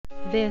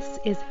This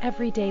is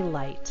Everyday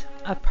Light,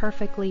 a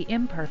perfectly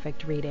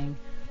imperfect reading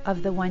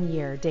of the One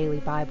Year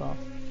Daily Bible.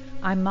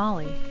 I'm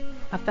Molly,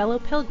 a fellow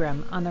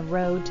pilgrim on the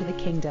road to the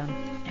kingdom,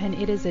 and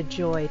it is a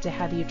joy to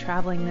have you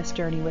traveling this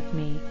journey with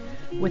me,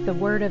 with the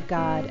Word of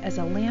God as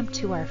a lamp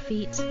to our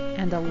feet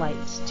and a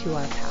light to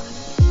our path.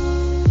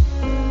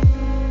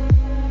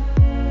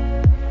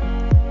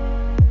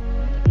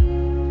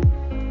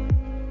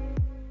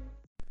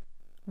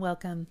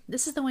 Welcome.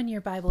 This is the One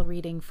Year Bible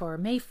reading for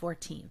May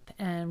 14th,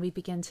 and we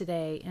begin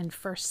today in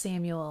 1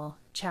 Samuel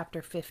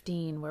chapter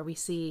 15, where we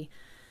see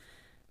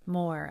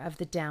more of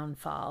the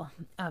downfall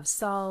of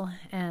Saul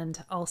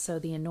and also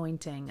the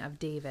anointing of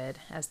David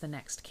as the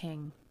next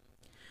king.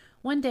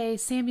 One day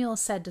Samuel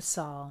said to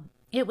Saul,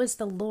 "It was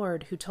the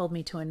Lord who told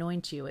me to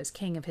anoint you as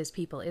king of his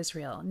people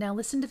Israel. Now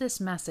listen to this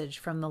message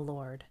from the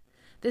Lord.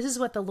 This is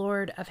what the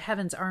Lord of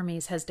heaven's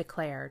armies has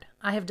declared.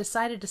 I have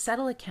decided to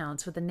settle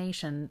accounts with the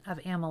nation of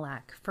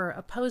Amalek for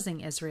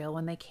opposing Israel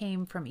when they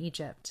came from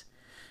Egypt.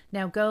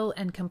 Now go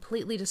and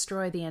completely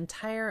destroy the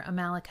entire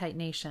Amalekite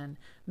nation,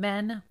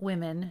 men,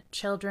 women,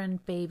 children,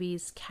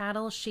 babies,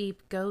 cattle,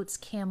 sheep, goats,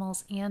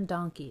 camels, and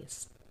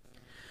donkeys."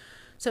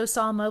 So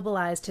Saul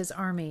mobilized his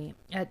army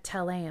at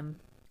Telaim.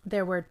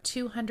 There were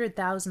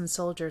 200,000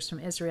 soldiers from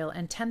Israel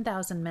and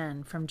 10,000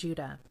 men from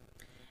Judah.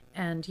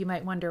 And you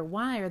might wonder,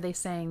 why are they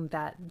saying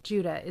that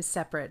Judah is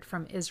separate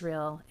from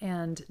Israel?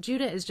 And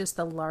Judah is just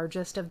the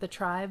largest of the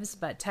tribes,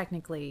 but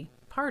technically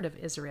part of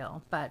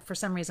Israel. But for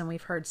some reason,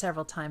 we've heard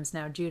several times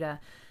now Judah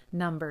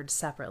numbered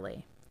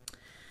separately.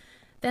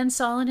 Then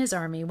Saul and his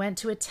army went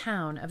to a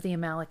town of the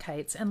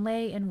Amalekites and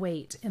lay in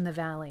wait in the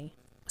valley.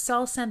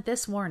 Saul sent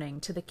this warning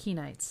to the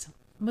Kenites: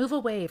 "Move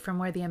away from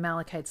where the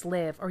Amalekites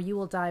live, or you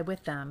will die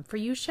with them, for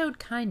you showed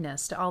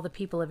kindness to all the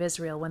people of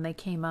Israel when they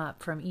came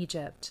up from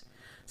Egypt."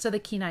 So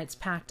the Kenites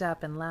packed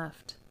up and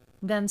left.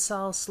 Then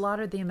Saul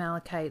slaughtered the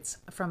Amalekites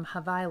from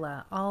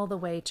Havilah all the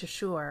way to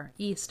Shur,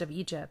 east of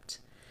Egypt.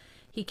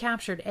 He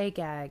captured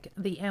Agag,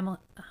 the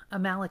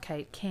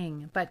Amalekite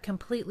king, but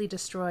completely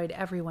destroyed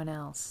everyone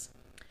else.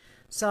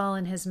 Saul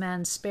and his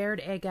men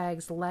spared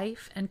Agag's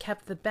life and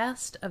kept the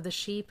best of the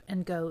sheep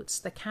and goats,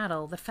 the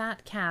cattle, the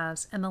fat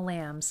calves, and the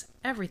lambs,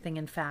 everything,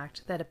 in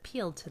fact, that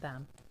appealed to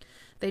them.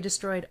 They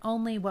destroyed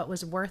only what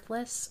was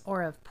worthless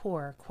or of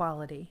poor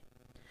quality.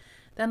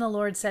 Then the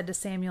Lord said to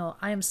Samuel,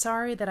 "I am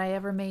sorry that I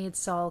ever made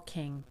Saul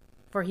king,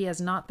 for he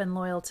has not been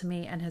loyal to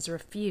me and has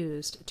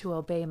refused to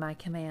obey my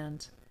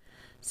command."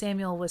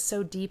 Samuel was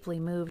so deeply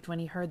moved when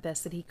he heard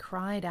this that he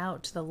cried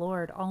out to the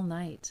Lord all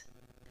night.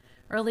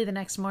 Early the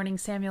next morning,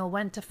 Samuel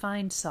went to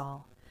find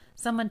Saul.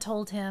 Someone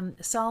told him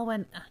Saul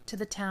went to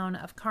the town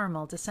of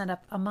Carmel to set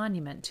up a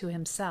monument to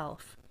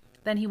himself.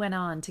 Then he went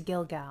on to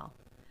Gilgal.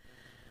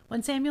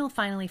 When Samuel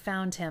finally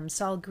found him,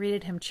 Saul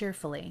greeted him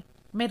cheerfully.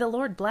 "May the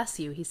Lord bless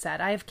you," he said.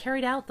 "I have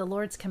carried out the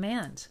Lord's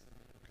command."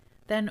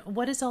 "Then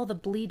what is all the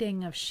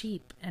bleating of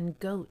sheep and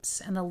goats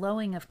and the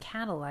lowing of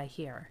cattle I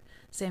hear?"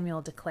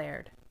 Samuel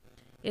declared.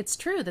 "It's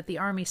true that the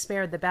army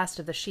spared the best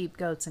of the sheep,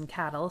 goats, and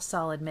cattle,"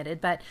 Saul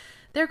admitted, "but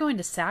they're going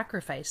to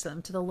sacrifice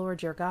them to the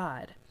Lord your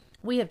God.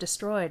 We have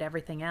destroyed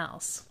everything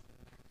else."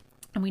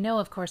 And we know,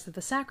 of course, that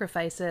the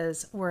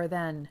sacrifices were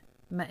then,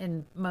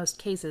 in most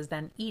cases,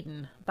 then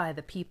eaten by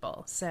the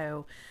people.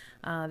 So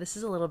this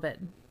is a little bit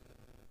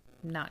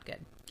not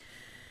good.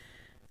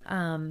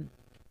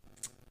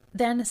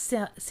 Then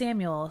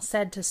Samuel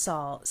said to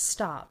Saul,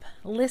 "Stop.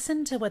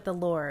 Listen to what the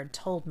Lord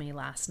told me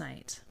last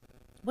night."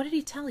 "What did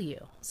he tell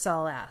you?"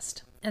 Saul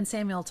asked. And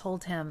Samuel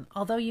told him,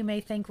 "Although you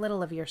may think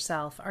little of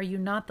yourself, are you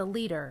not the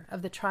leader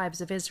of the tribes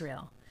of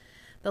Israel?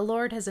 The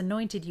Lord has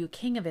anointed you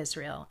king of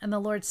Israel, and the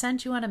Lord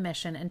sent you on a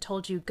mission and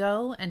told you,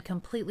 'Go and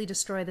completely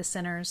destroy the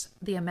sinners,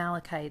 the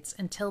Amalekites,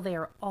 until they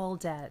are all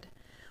dead.'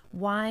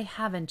 Why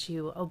haven't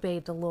you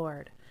obeyed the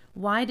Lord?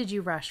 Why did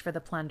you rush for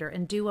the plunder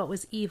and do what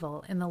was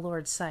evil in the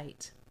Lord's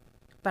sight?"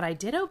 "But I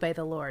did obey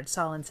the Lord,"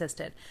 Saul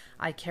insisted.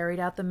 "I carried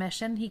out the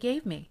mission he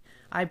gave me.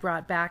 I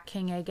brought back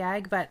King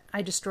Agag, but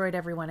I destroyed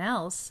everyone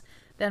else.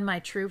 Then my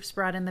troops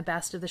brought in the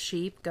best of the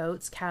sheep,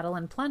 goats, cattle,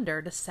 and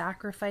plunder to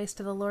sacrifice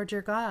to the Lord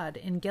your God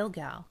in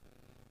Gilgal."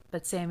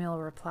 But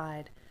Samuel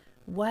replied,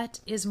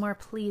 "What is more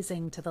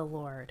pleasing to the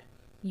Lord,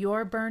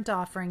 your burnt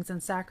offerings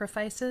and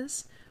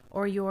sacrifices,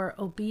 or your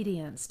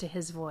obedience to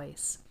his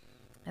voice?"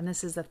 And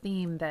this is a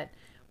theme that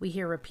we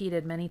hear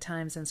repeated many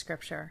times in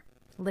Scripture.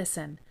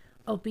 Listen,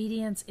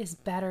 obedience is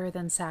better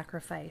than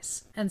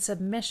sacrifice, and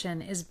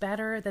submission is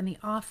better than the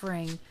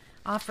offering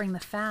the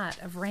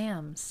fat of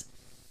rams.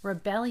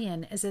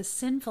 Rebellion is as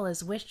sinful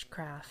as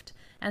witchcraft,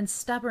 and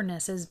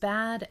stubbornness as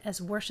bad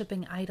as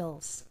worshiping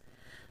idols.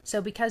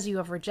 So because you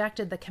have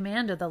rejected the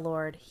command of the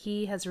Lord,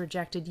 he has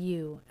rejected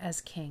you as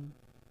king.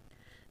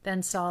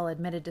 Then Saul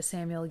admitted to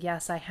Samuel,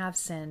 "Yes, I have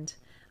sinned.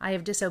 I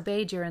have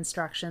disobeyed your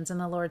instructions and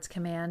the Lord's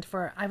command,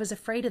 for I was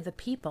afraid of the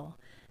people,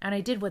 and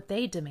I did what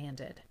they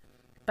demanded.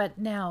 But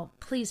now,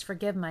 please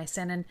forgive my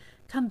sin and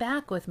come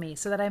back with me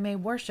so that I may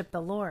worship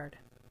the Lord."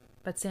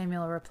 But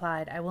Samuel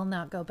replied, "I will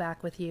not go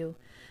back with you.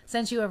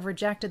 Since you have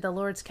rejected the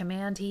Lord's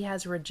command, he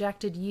has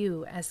rejected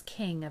you as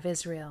king of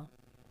Israel."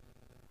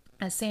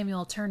 As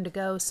Samuel turned to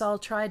go, Saul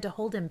tried to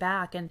hold him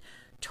back and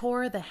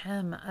tore the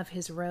hem of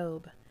his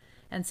robe.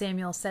 And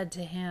Samuel said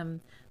to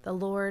him, "The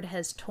Lord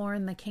has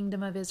torn the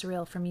kingdom of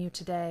Israel from you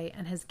today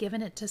and has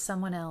given it to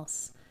someone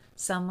else,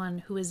 someone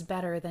who is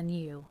better than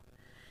you.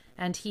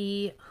 And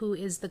he who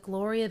is the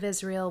glory of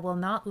Israel will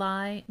not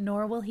lie,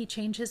 nor will he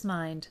change his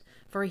mind,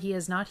 for he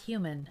is not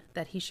human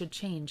that he should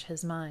change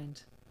his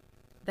mind."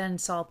 Then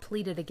Saul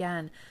pleaded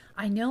again,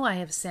 "I know I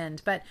have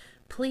sinned, but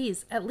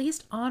please at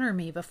least honor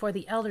me before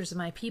the elders of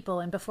my people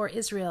and before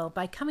Israel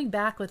by coming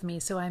back with me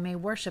so I may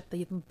worship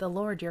the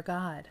Lord your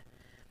God."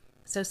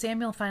 So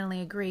Samuel finally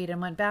agreed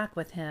and went back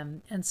with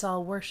him, and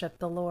Saul worshipped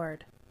the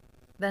Lord.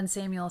 Then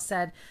Samuel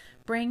said,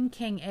 "Bring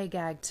King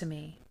Agag to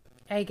me."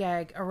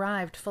 Agag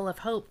arrived full of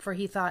hope, for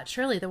he thought,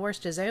 "Surely the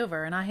worst is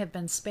over, and I have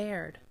been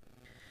spared."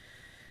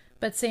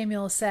 But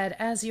Samuel said,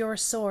 "As your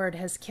sword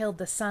has killed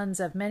the sons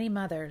of many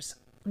mothers,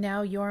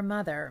 now your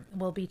mother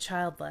will be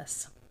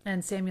childless."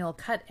 And Samuel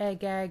cut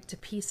Agag to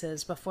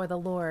pieces before the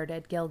Lord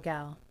at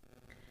Gilgal.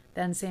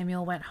 Then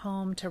Samuel went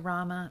home to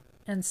Ramah,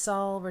 and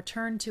Saul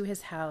returned to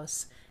his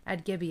house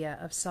at Gibeah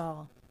of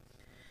Saul.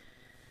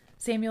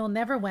 Samuel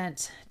never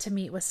went to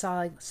meet with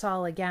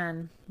Saul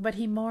again, but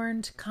he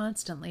mourned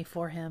constantly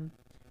for him,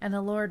 and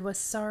the Lord was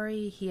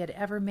sorry he had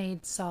ever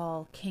made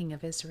Saul king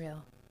of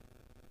Israel.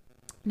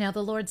 Now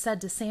the Lord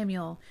said to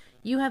Samuel,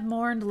 "You have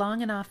mourned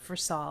long enough for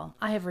Saul.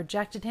 I have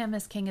rejected him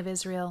as king of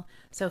Israel,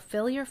 so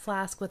fill your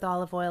flask with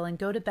olive oil and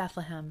go to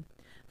Bethlehem.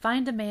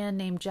 Find a man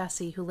named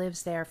Jesse who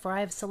lives there, for I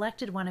have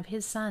selected one of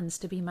his sons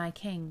to be my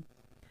king."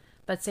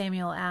 But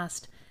Samuel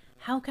asked,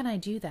 "How can I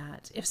do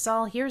that? If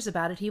Saul hears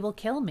about it, he will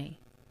kill me."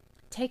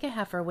 "Take a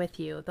heifer with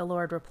you," the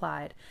Lord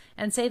replied,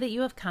 "and say that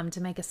you have come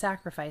to make a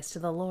sacrifice to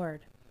the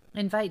Lord.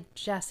 Invite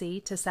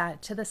Jesse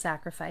to the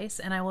sacrifice,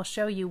 and I will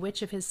show you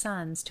which of his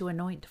sons to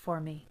anoint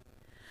for me."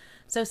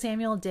 So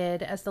Samuel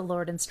did as the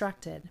Lord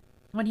instructed.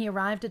 When he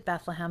arrived at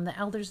Bethlehem, the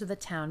elders of the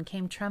town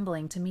came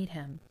trembling to meet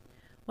him.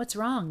 "What's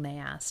wrong?" they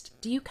asked.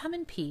 "Do you come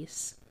in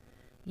peace?"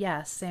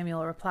 "Yes,"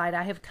 Samuel replied,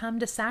 "I have come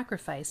to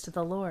sacrifice to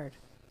the Lord.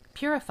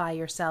 Purify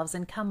yourselves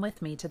and come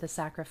with me to the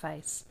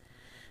sacrifice."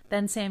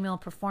 Then Samuel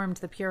performed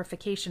the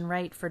purification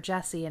rite for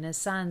Jesse and his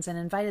sons and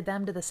invited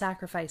them to the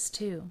sacrifice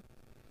too.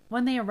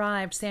 When they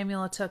arrived,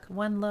 Samuel took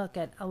one look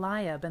at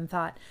Eliab and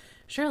thought,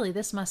 "Surely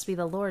this must be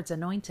the Lord's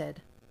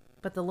anointed."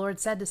 But the Lord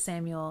said to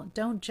Samuel,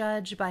 "Don't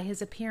judge by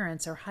his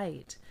appearance or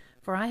height,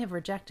 for I have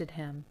rejected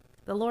him.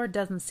 The Lord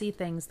doesn't see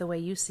things the way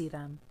you see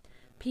them.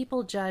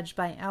 People judge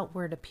by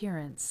outward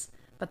appearance,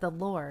 but the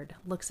Lord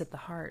looks at the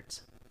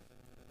heart."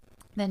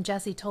 Then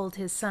Jesse told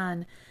his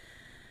son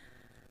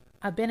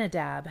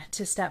Abinadab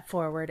to step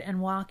forward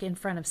and walk in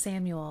front of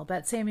Samuel.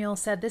 But Samuel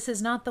said, "This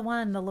is not the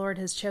one the Lord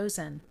has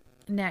chosen."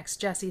 Next,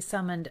 Jesse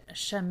summoned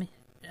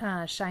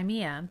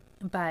Shimea,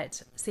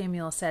 but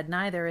Samuel said,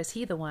 "Neither is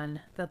he the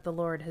one that the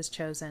Lord has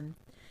chosen."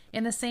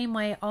 In the same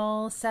way,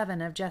 all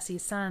 7 of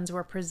Jesse's sons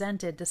were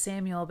presented to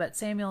Samuel, but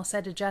Samuel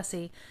said to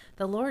Jesse,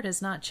 "The Lord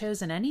has not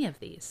chosen any of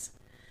these."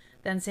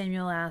 Then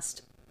Samuel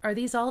asked, "Are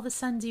these all the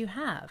sons you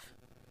have?"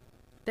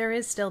 "There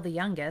is still the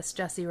youngest,"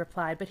 Jesse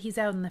replied, "but he's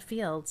out in the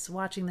fields,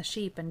 watching the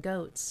sheep and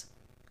goats."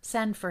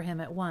 "Send for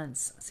him at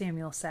once,"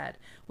 Samuel said.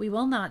 "We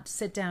will not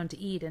sit down to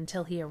eat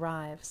until he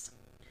arrives."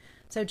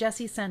 So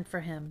Jesse sent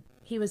for him.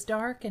 He was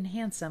dark and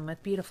handsome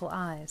with beautiful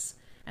eyes.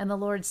 And the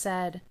Lord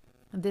said,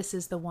 "This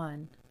is the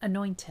one.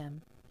 Anoint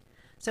him."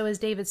 So as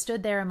David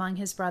stood there among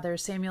his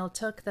brothers, Samuel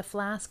took the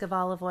flask of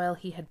olive oil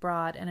he had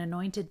brought and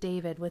anointed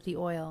David with the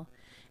oil.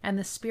 And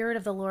the Spirit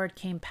of the Lord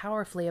came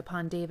powerfully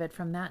upon David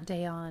from that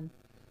day on.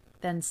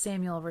 Then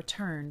Samuel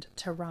returned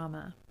to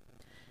Ramah.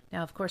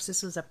 Now, of course,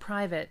 this was a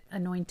private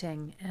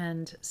anointing,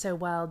 and so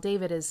while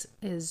David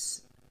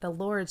is the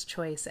Lord's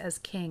choice as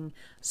king,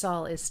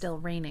 Saul is still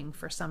reigning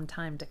for some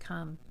time to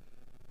come.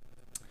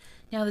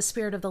 Now the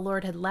Spirit of the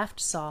Lord had left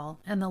Saul,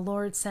 and the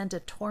Lord sent a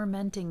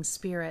tormenting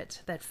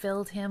spirit that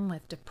filled him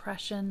with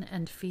depression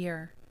and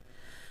fear.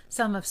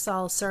 Some of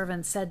Saul's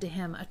servants said to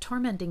him, "A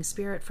tormenting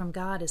spirit from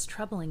God is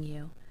troubling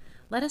you.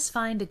 Let us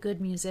find a good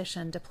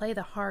musician to play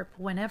the harp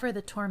whenever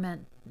the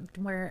tormenting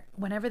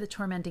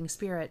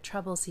spirit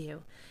troubles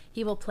you.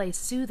 He will play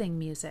soothing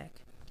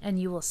music, and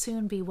you will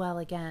soon be well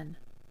again."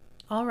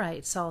 "All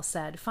right," Saul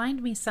said,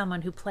 "find me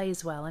someone who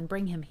plays well and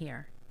bring him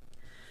here."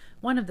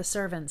 One of the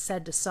servants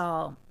said to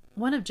Saul,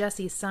 "One of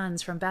Jesse's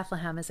sons from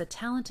Bethlehem is a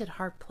talented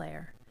harp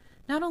player.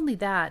 Not only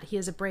that, he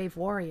is a brave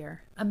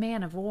warrior, a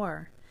man of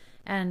war,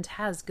 and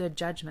has good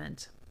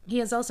judgment.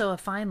 He is also a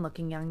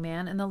fine-looking young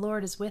man, and the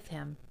Lord is with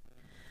him."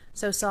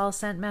 So Saul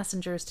sent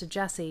messengers to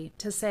Jesse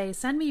to say,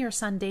 "Send me your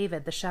son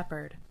David, the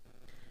shepherd."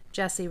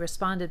 Jesse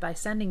responded by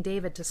sending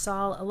David to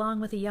Saul along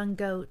with a young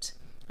goat,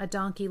 a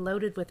donkey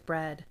loaded with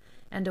bread,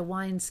 and a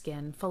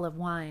wineskin full of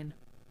wine.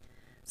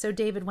 So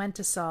David went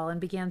to Saul and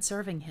began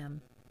serving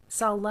him.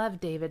 Saul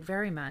loved David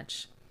very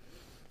much,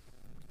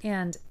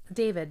 and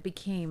David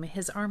became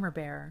his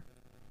armor-bearer.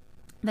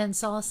 Then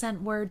Saul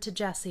sent word to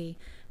Jesse,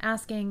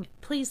 asking,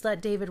 "Please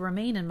let David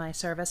remain in my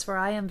service, for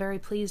I am very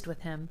pleased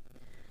with him."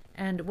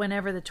 And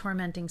whenever the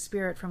tormenting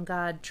spirit from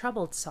God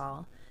troubled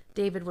Saul,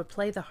 David would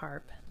play the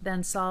harp,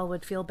 then Saul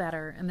would feel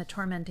better and the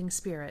tormenting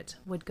spirit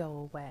would go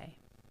away.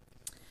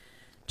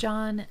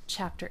 John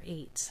chapter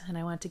 8, and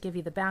I want to give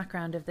you the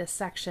background of this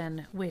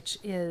section, which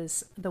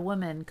is the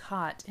woman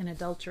caught in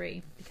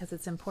adultery, because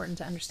it's important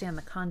to understand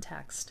the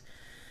context.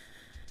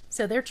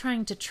 So they're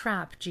trying to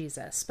trap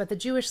Jesus, but the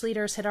Jewish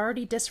leaders had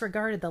already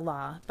disregarded the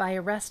law by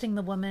arresting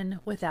the woman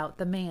without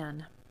the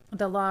man.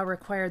 The law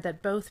required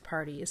that both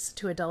parties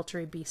to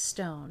adultery be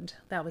stoned.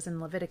 That was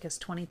in Leviticus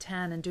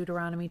 20:10 and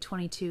Deuteronomy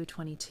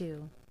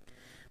 22:22.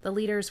 The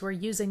leaders were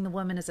using the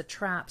woman as a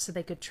trap so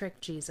they could trick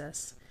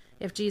Jesus.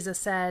 If Jesus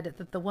said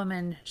that the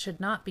woman should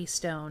not be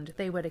stoned,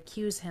 they would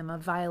accuse him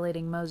of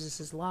violating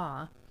Moses'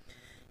 law.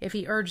 If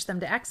he urged them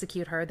to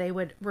execute her, they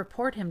would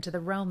report him to the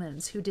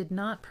Romans, who did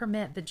not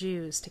permit the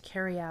Jews to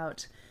carry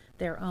out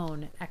their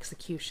own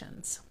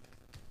executions.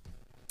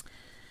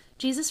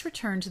 Jesus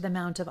returned to the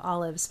Mount of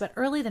Olives, but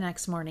early the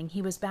next morning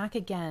he was back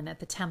again at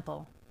the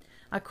temple.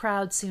 A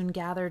crowd soon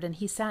gathered, and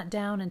he sat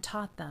down and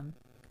taught them.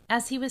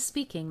 As he was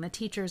speaking, the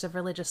teachers of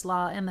religious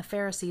law and the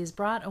Pharisees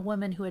brought a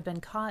woman who had been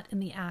caught in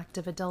the act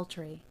of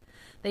adultery.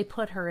 They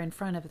put her in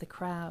front of the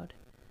crowd.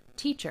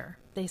 "Teacher,"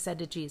 they said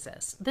to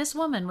Jesus, "this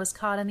woman was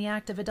caught in the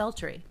act of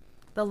adultery.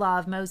 The law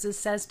of Moses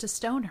says to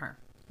stone her.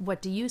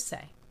 What do you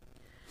say?"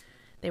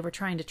 They were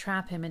trying to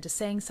trap him into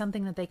saying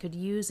something that they could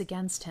use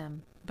against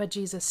him, but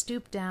Jesus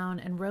stooped down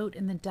and wrote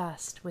in the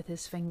dust with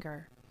his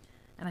finger.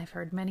 And I've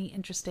heard many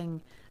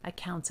interesting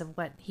accounts of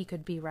what he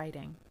could be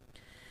writing.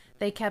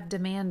 They kept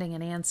demanding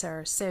an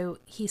answer, so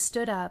he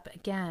stood up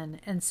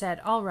again and said,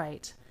 "All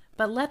right,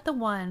 but let the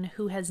one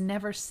who has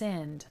never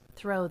sinned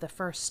throw the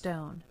first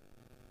stone."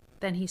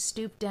 Then he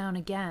stooped down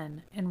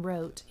again and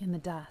wrote in the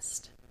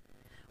dust.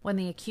 When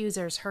the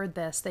accusers heard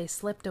this, they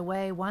slipped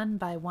away one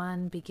by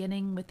one,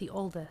 beginning with the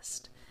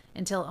oldest,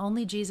 until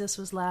only Jesus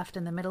was left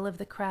in the middle of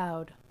the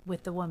crowd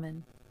with the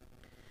woman.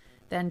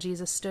 Then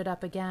Jesus stood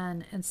up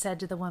again and said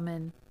to the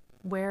woman,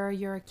 "Where are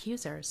your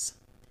accusers?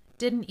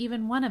 Didn't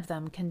even one of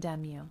them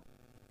condemn you?"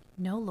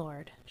 "No,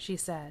 Lord," she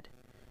said.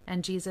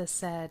 And Jesus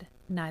said,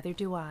 "Neither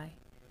do I.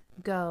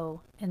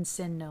 Go and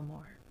sin no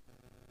more."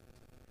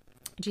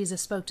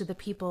 Jesus spoke to the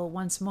people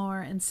once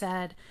more and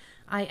said,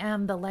 "I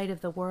am the light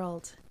of the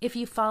world. If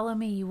you follow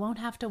me, you won't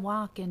have to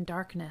walk in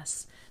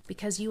darkness,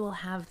 because you will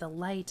have the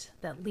light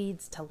that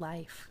leads to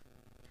life."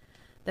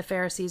 The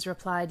Pharisees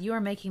replied, "You are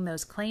making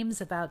those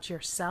claims about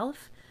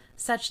yourself?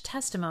 Such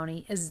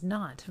testimony is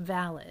not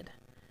valid."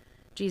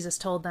 Jesus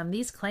told them,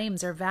 "These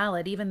claims are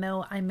valid even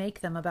though I make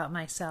them about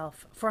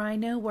myself, for I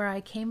know where I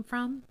came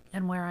from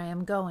and where I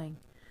am going.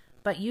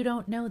 But you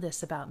don't know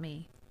this about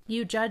me.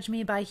 You judge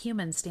me by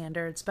human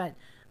standards, but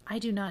I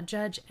do not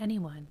judge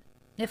anyone.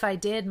 If I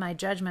did, my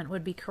judgment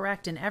would be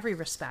correct in every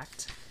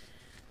respect,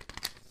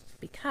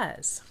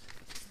 because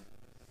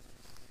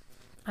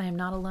I am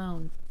not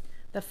alone.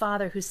 The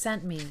Father who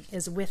sent me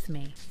is with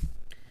me.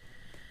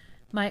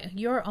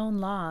 Your own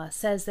law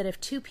says that if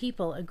two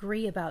people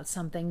agree about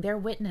something, their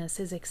witness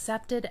is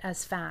accepted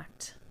as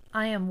fact.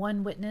 I am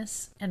one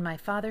witness, and my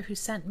Father who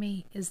sent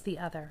me is the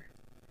other."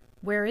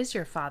 "Where is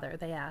your Father?"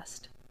 they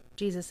asked.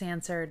 Jesus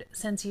answered,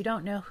 "Since you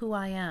don't know who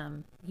I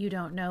am, you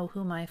don't know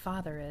who my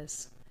Father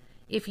is.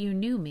 If you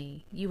knew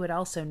me, you would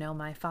also know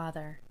my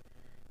Father."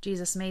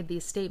 Jesus made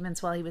these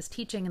statements while he was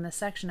teaching in the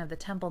section of the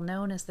temple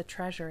known as the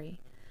treasury,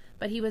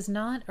 but he was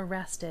not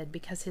arrested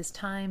because his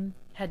time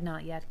had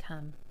not yet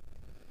come.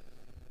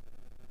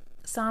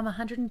 Psalm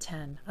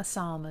 110, a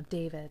psalm of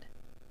David.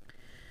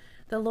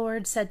 The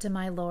Lord said to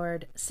my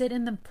Lord, "Sit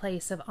in the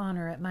place of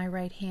honor at my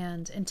right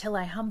hand until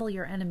I humble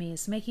your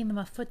enemies, making them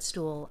a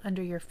footstool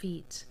under your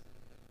feet.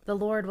 The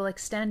Lord will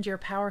extend your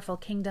powerful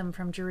kingdom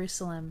from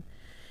Jerusalem.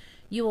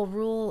 You will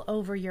rule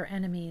over your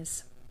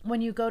enemies.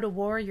 When you go to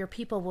war, your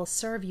people will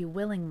serve you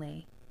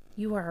willingly.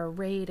 You are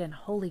arrayed in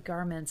holy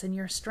garments, and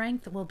your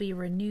strength will be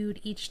renewed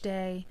each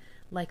day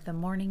like the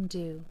morning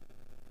dew.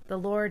 The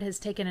Lord has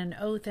taken an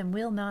oath and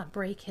will not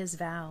break his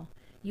vow.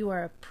 You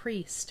are a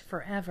priest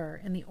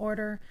forever in the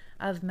order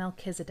of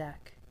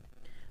Melchizedek.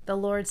 The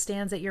Lord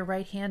stands at your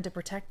right hand to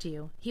protect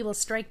you. He will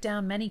strike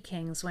down many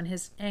kings when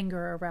his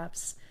anger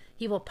erupts.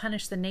 He will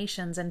punish the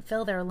nations and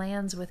fill their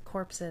lands with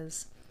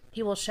corpses.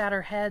 He will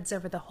shatter heads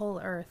over the whole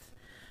earth,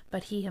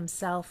 but he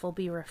himself will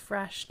be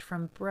refreshed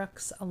from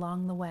brooks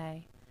along the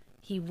way.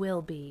 He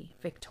will be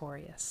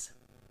victorious."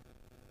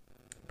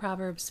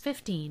 Proverbs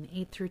 15,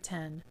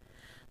 8-10.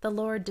 The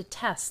Lord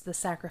detests the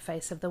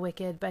sacrifice of the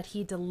wicked, but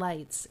he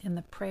delights in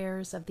the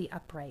prayers of the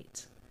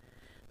upright.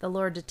 The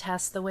Lord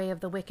detests the way of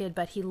the wicked,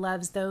 but he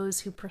loves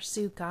those who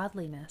pursue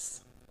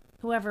godliness.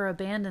 Whoever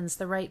abandons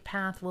the right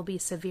path will be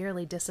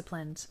severely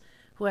disciplined.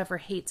 Whoever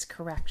hates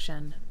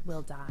correction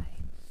will die.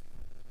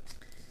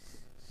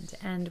 And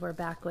to end, we're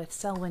back with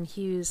Selwyn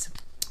Hughes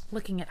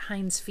looking at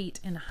hinds feet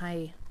in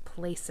high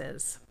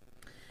places.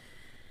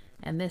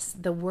 And this,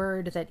 the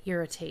word that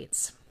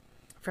irritates.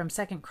 From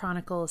 2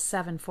 Chronicles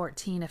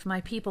 7:14, "If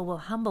my people will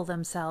humble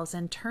themselves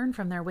and turn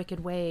from their wicked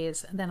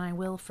ways, then I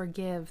will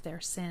forgive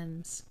their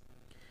sins."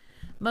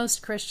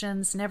 Most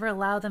Christians never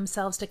allow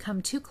themselves to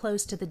come too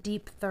close to the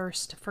deep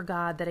thirst for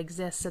God that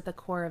exists at the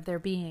core of their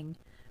being.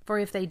 For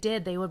if they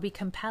did, they would be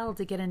compelled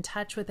to get in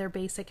touch with their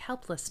basic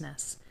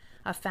helplessness,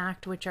 a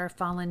fact which our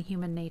fallen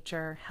human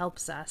nature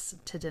helps us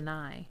to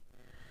deny.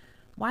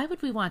 Why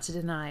would we want to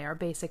deny our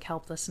basic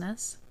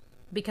helplessness?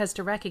 Because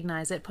to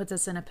recognize it puts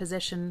us in a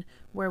position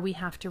where we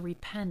have to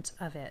repent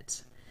of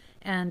it.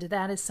 And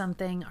that is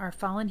something our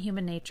fallen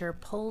human nature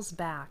pulls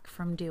back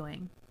from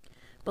doing.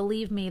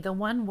 Believe me, the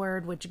one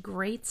word which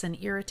grates and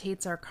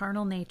irritates our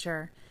carnal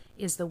nature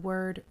is the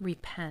word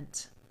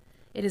repent.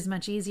 It is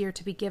much easier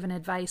to be given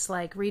advice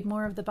like read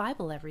more of the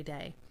Bible every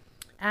day,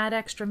 add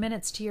extra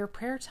minutes to your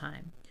prayer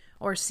time,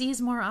 or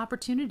seize more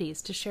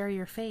opportunities to share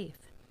your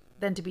faith,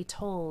 than to be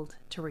told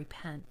to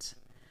repent.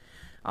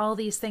 All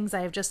these things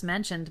I have just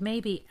mentioned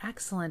may be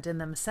excellent in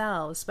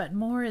themselves, but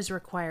more is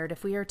required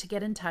if we are to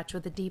get in touch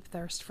with the deep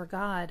thirst for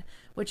God,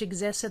 which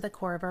exists at the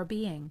core of our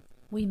being.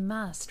 We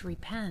must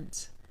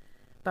repent.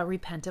 But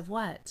repent of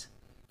what?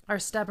 Our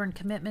stubborn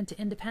commitment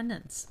to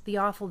independence, the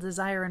awful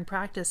desire and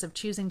practice of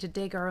choosing to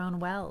dig our own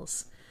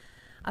wells.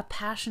 A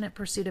passionate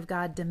pursuit of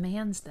God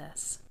demands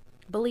this.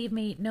 Believe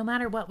me, no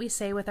matter what we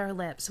say with our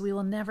lips, we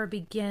will never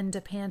begin to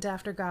pant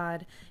after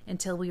God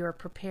until we are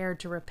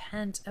prepared to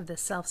repent of the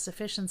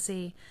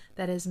self-sufficiency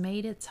that has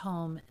made its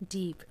home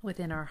deep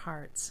within our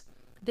hearts.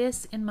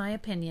 This, in my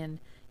opinion,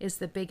 is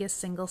the biggest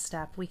single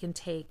step we can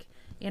take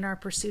in our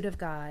pursuit of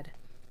God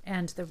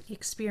and the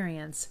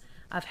experience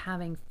of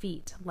having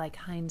feet like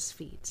hinds'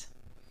 feet.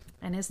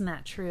 And isn't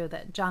that true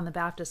that John the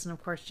Baptist and,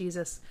 of course,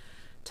 Jesus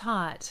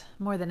taught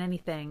more than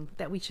anything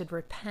that we should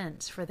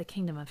repent, for the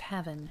kingdom of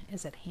heaven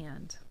is at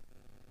hand.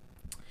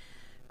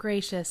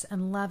 Gracious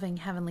and loving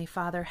Heavenly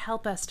Father,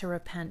 help us to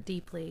repent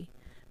deeply.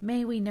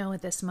 May we know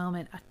at this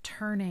moment a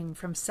turning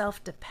from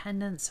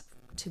self-dependence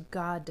to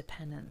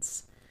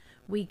God-dependence.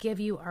 We give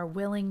you our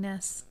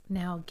willingness.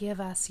 Now give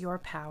us your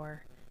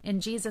power.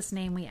 In Jesus'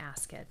 name we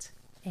ask it.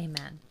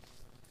 Amen.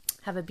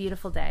 Have a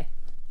beautiful day.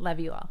 Love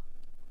you all.